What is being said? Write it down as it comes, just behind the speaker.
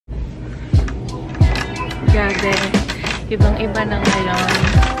Grabe. Ibang-iba na ngayon.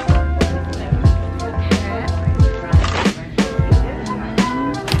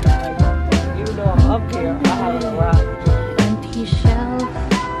 Up here, I have a rock. Empty shelf.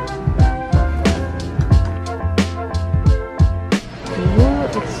 Ooh,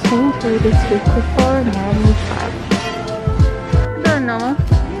 it's sold for this $54.95. Ano?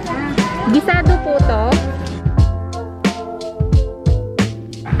 Gisado po to.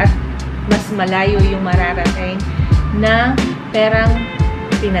 At mas malayo yung mararating na perang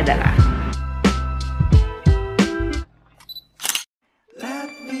pinadala.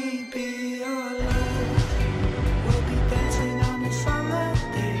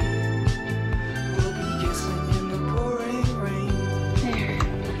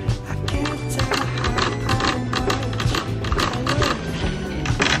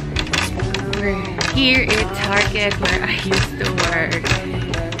 Here at Target where I used to work.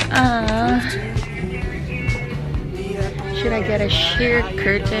 Should I get a sheer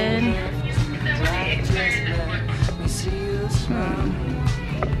curtain?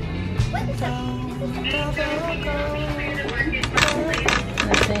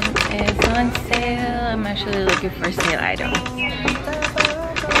 Nothing is on sale. I'm actually looking for sale items.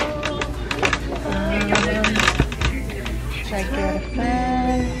 Should I get a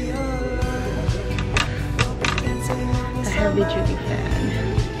fan? Heavy duty fan.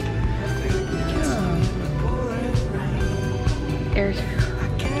 Air.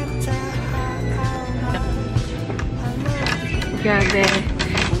 Grabe.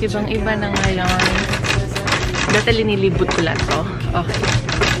 Ibang-iba na ngayon. Dati linilibot ko lang to. Okay.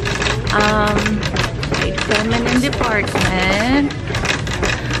 Feminine department.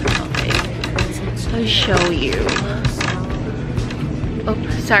 Okay. I'll show you. Oh,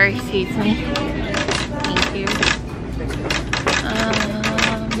 sorry. Excuse me. Thank you.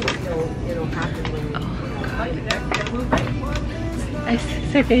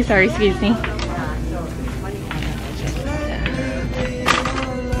 It's okay, sorry, excuse me.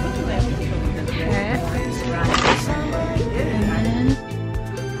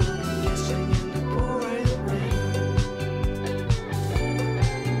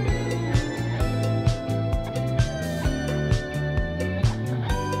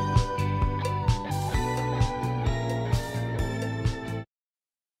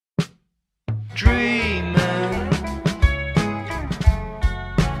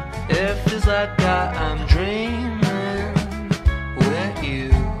 I'm dreaming with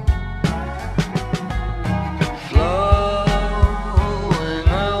you, flowing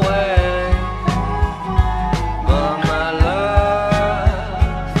away, but my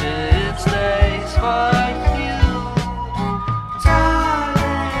love, it stays for you,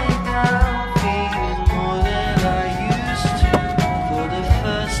 darling. I'm feeling more than I used to. For the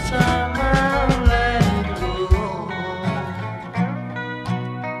first time I'm letting go.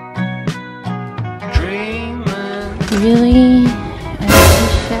 Really? Empty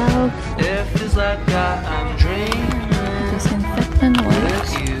shelf. It feels like I'm dreaming. Disinfectant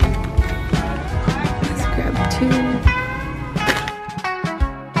wipes. Let's grab two.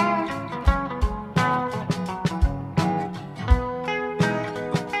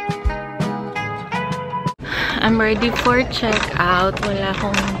 I'm ready for checkout. Wala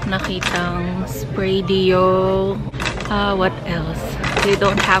akong nakitang spray deo. What else? They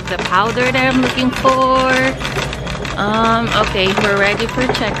don't have the powder that I'm looking for. Okay, we're ready for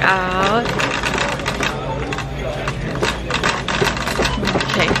checkout.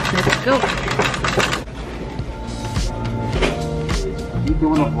 Okay, let's go. You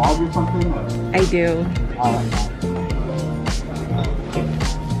doing a vlog or something? I do.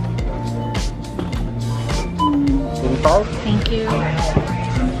 Thank you.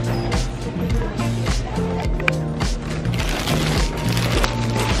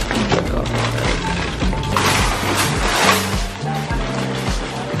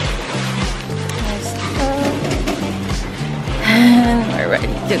 We're ready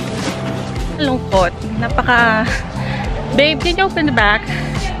to go. Lungkot. Napaka... Babe, can you open the back?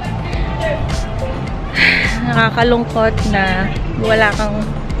 Nakakalungkot na wala kang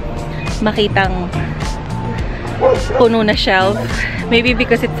makitang puno na shelf. Maybe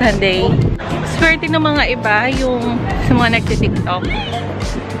because it's Sunday. Swerte ng mga iba yung sa mga nagti-TikTok.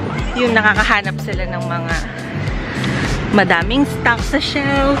 Yung nakakahanap sila ng mga madaming stock sa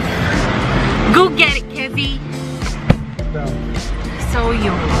shelf. Go get it, Kevy! So,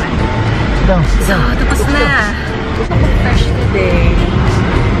 yun. So, tapos na. Fresh today.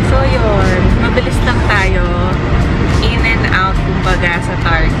 So, yun. Mabilis lang tayo. In and out, kumbaga, sa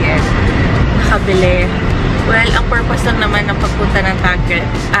Target. Nakabili. Well, ang purpose lang naman ng pagpunta ng Target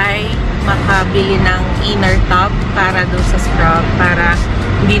ay makabili ng inner top para doon sa scrub, para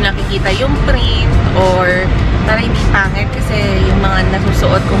hindi nakikita yung print or para hindi pangit kasi yung mga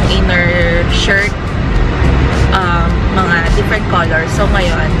nasusuot kong inner shirt mga different colors. So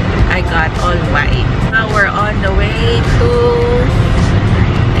ngayon I got all white. Now we're on the way to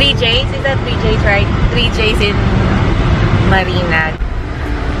 3J's. Is that 3J's, right? 3J's in Merienda.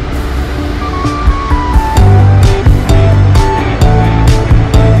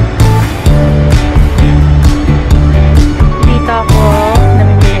 Dito ako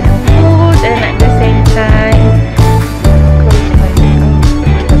namimili ng food and at the same time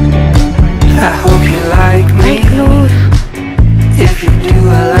I hope you like me. If you do,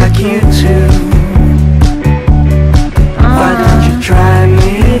 I like you too. Why don't you try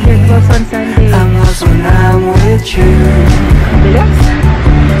me? I'm lost when I'm with you.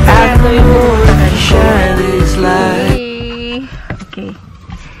 I know if you shine this light. Okay.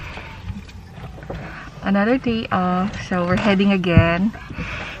 Another day off. So we're heading again.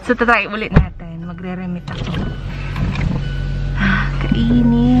 So tatry ulit natin. Magre-remit ako.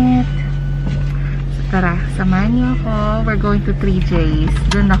 Kainit. Tara, samahan niyo ako. We're going to 3J's.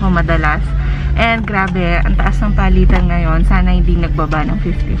 Doon ako madalas. And grabe, ang taas ng palitan ngayon. Sana hindi nagbaba ng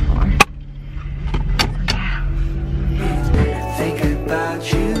 54. So yeah. Think about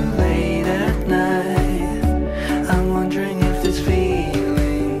you late at night. I'm wondering if this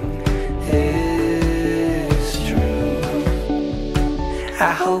feeling is true.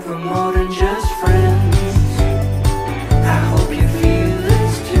 I hope we're more than just friends. I hope you feel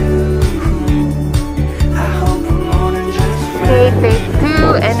this too. Day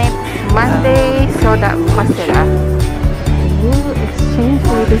 2 and it's Monday, so that was sila. New exchange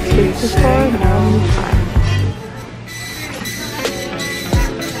rate is 54.95.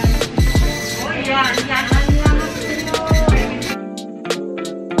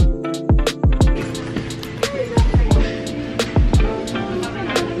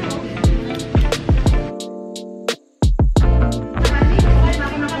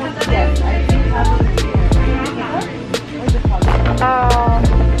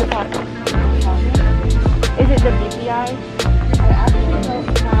 Is it the BPI? I actually don't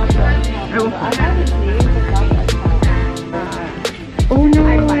have it. I have it here, but not that time. Oh no,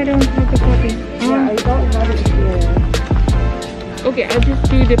 I don't have the copy. Yeah, I don't have it here. Okay, I'll just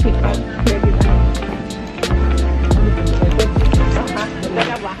do the pickup.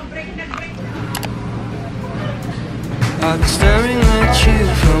 I've been staring at you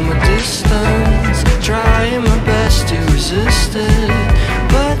from a distance, trying my best to resist it.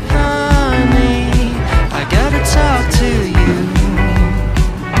 But honey, I gotta talk to you.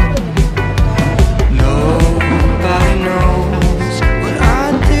 Nobody knows what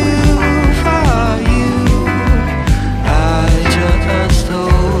I do for you. I just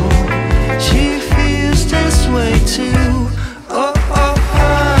hope she feels this way too. Oh, oh,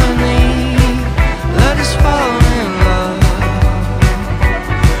 honey, let us fall in love.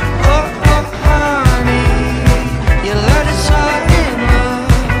 Oh, oh, honey, you let us fall in love.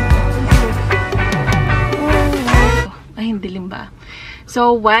 Ay, hindi dilim ba?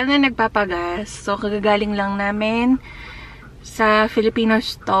 So, while na nagpapagas, so kagagaling lang namin sa Filipino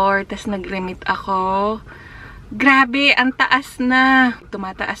store, tas nag-remit ako. Grabe, ang taas na.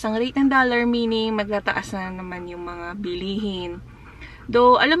 Tumataas ang rate ng dollar, meaning magtataas na naman yung mga bilihin.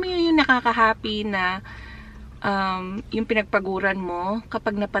 Though, alam mo yun yung nakaka-happy na yung pinagpaguran mo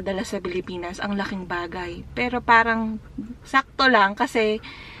kapag napadala sa Pilipinas, ang laking bagay. Pero parang sakto lang kasi,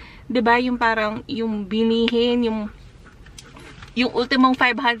 'di ba, yung parang yung binihin, yung ultimong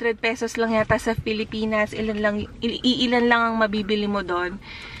 500 pesos lang yata sa Pilipinas, ilan lang ang mabibili mo doon.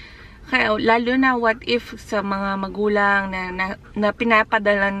 Kaya lalo na what if sa mga magulang na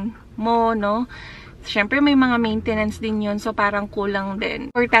pinapadalan mo, no? Siyempre may mga maintenance din yun, so parang kulang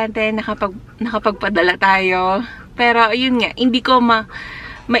din. Importante nakapagpadala tayo. Pero yun nga, hindi ko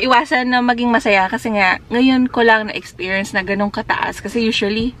maiwasan na maging masaya kasi nga ngayon ko lang na experience na ganong kataas kasi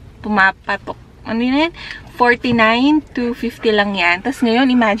usually pumapatok. Ano yun? 49 to 50 lang yan. Tapos ngayon,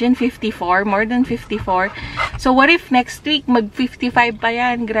 imagine 54, more than 54. So what if next week mag 55 pa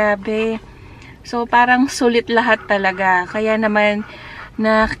yan? Grabe. So parang sulit lahat talaga. Kaya naman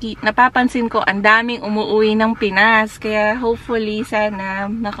napapansin ko ang daming umuwi ng Pinas. Kaya hopefully sana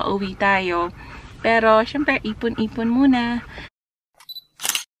nakauwi tayo. Pero syempre ipon-ipon muna.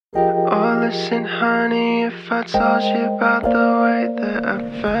 Oh, listen, honey, if I told you about the way that I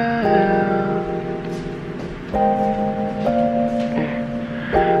felt,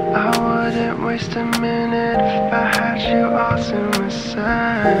 I wouldn't waste a minute if I had you all to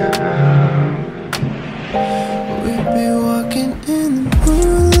myself. We'd be walking in the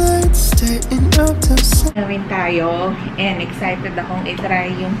moonlight. Rin tayo, and excited akong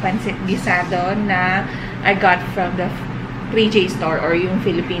itry yung pancit gisado na I got from the 3J store or yung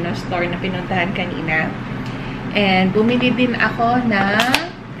Filipino store na pinuntahan kanina. And bumili din ako na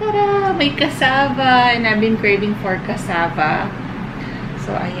tara, may cassava, and I've been craving for cassava.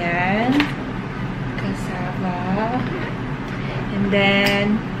 So ayan, cassava, and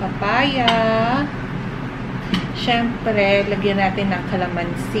then papaya. Syempre, lagyan natin ng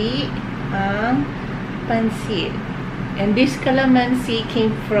kalamansi ang pansit. And this calamansi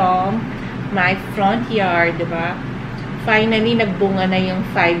came from my front yard, diba? Finally, nagbunga na yung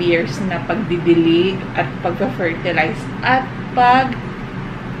 5 years na pagdidilig at pag-fertilize at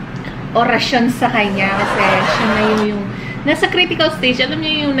pag-orasyon sa kanya kasi siya na yung nasa critical stage. Alam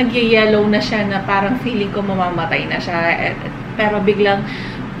niyo yung nag-yellow na siya na parang feeling ko mamamatay na siya. Pero biglang,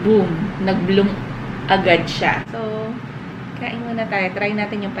 boom, nag-bloom agad siya. So, kain muna tayo. Try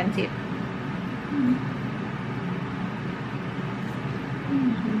natin yung pansit.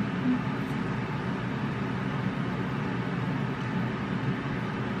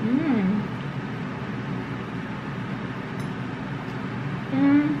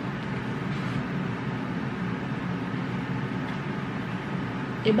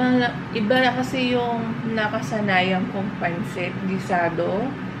 Iba na kasi yung nakasanayan kong pansit gisado.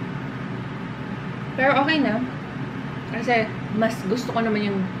 Pero okay na. Kasi mas gusto ko naman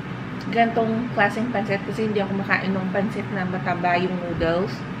yung gantong klaseng pansit kasi hindi ako makain ng pansit na mataba yung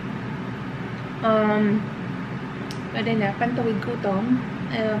noodles. Pwede na, pantawid ko to.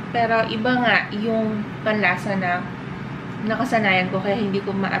 Pero iba nga yung panlasa na nakasanayan ko kaya hindi ko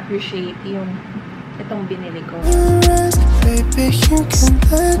ma-appreciate yung itong binili ko. Baby, you can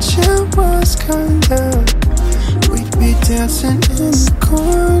let your walls come down. We'd be dancing in the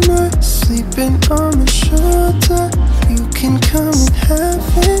corner, sleeping on my shoulder. You can come and have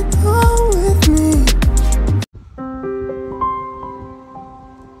it